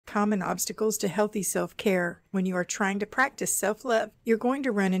common obstacles to healthy self-care. When you are trying to practice self-love, you're going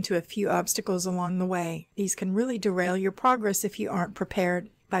to run into a few obstacles along the way. These can really derail your progress if you aren't prepared.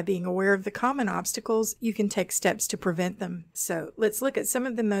 By being aware of the common obstacles, you can take steps to prevent them. So let's look at some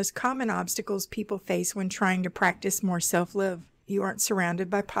of the most common obstacles people face when trying to practice more self-love. You aren't surrounded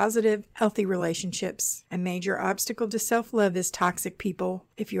by positive, healthy relationships. A major obstacle to self-love is toxic people.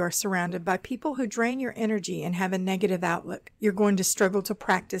 If you are surrounded by people who drain your energy and have a negative outlook, you're going to struggle to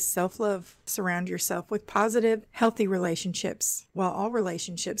practice self-love. Surround yourself with positive, healthy relationships. While all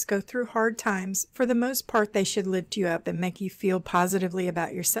relationships go through hard times, for the most part they should lift you up and make you feel positively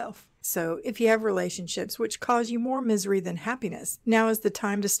about yourself. So, if you have relationships which cause you more misery than happiness, now is the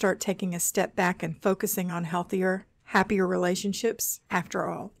time to start taking a step back and focusing on healthier, happier relationships. After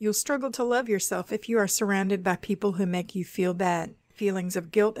all, you'll struggle to love yourself if you are surrounded by people who make you feel bad. Feelings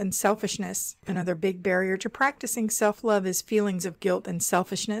of guilt and selfishness. Another big barrier to practicing self-love is feelings of guilt and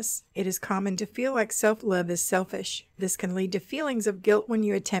selfishness. It is common to feel like self-love is selfish. This can lead to feelings of guilt when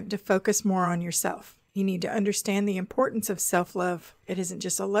you attempt to focus more on yourself. You need to understand the importance of self-love. It isn't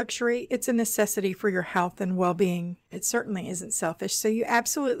just a luxury, it's a necessity for your health and well-being. It certainly isn't selfish, so you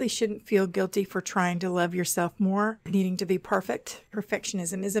absolutely shouldn't feel guilty for trying to love yourself more, needing to be perfect.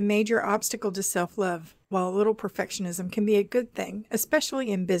 Perfectionism is a major obstacle to self-love. While a little perfectionism can be a good thing,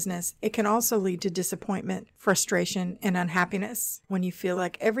 especially in business, it can also lead to disappointment, frustration, and unhappiness. When you feel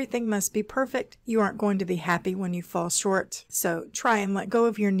like everything must be perfect, you aren't going to be happy when you fall short. So try and let go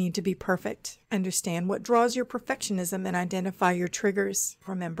of your need to be perfect. Understand what draws your perfectionism and identify your triggers.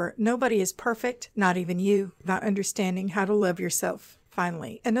 Remember, nobody is perfect, not even you. About understanding how to love yourself.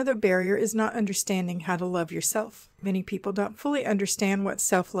 Finally, another barrier is not understanding how to love yourself. Many people don't fully understand what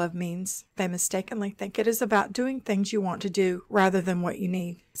self-love means. They mistakenly think it is about doing things you want to do rather than what you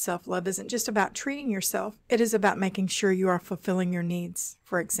need. Self-love isn't just about treating yourself, it is about making sure you are fulfilling your needs.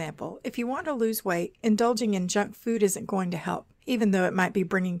 For example, if you want to lose weight, indulging in junk food isn't going to help, even though it might be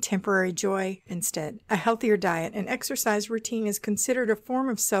bringing temporary joy. Instead, a healthier diet and exercise routine is considered a form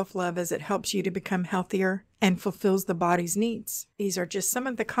of self-love as it helps you to become healthier and fulfills the body's needs. These are just some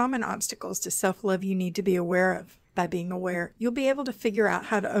of the common obstacles to self-love you need to be aware of. By being aware, you'll be able to figure out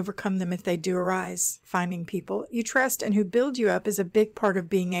how to overcome them if they do arise. Finding people you trust and who build you up is a big part of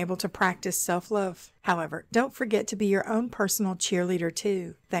being able to practice self-love. However, don't forget to be your own personal cheerleader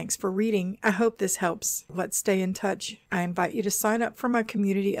too. Thanks for reading. I hope this helps. Let's stay in touch. I invite you to sign up for my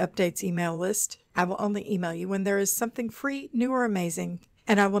community updates email list. I will only email you when there is something free, new, or amazing,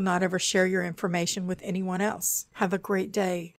 and I will not ever share your information with anyone else. Have a great day.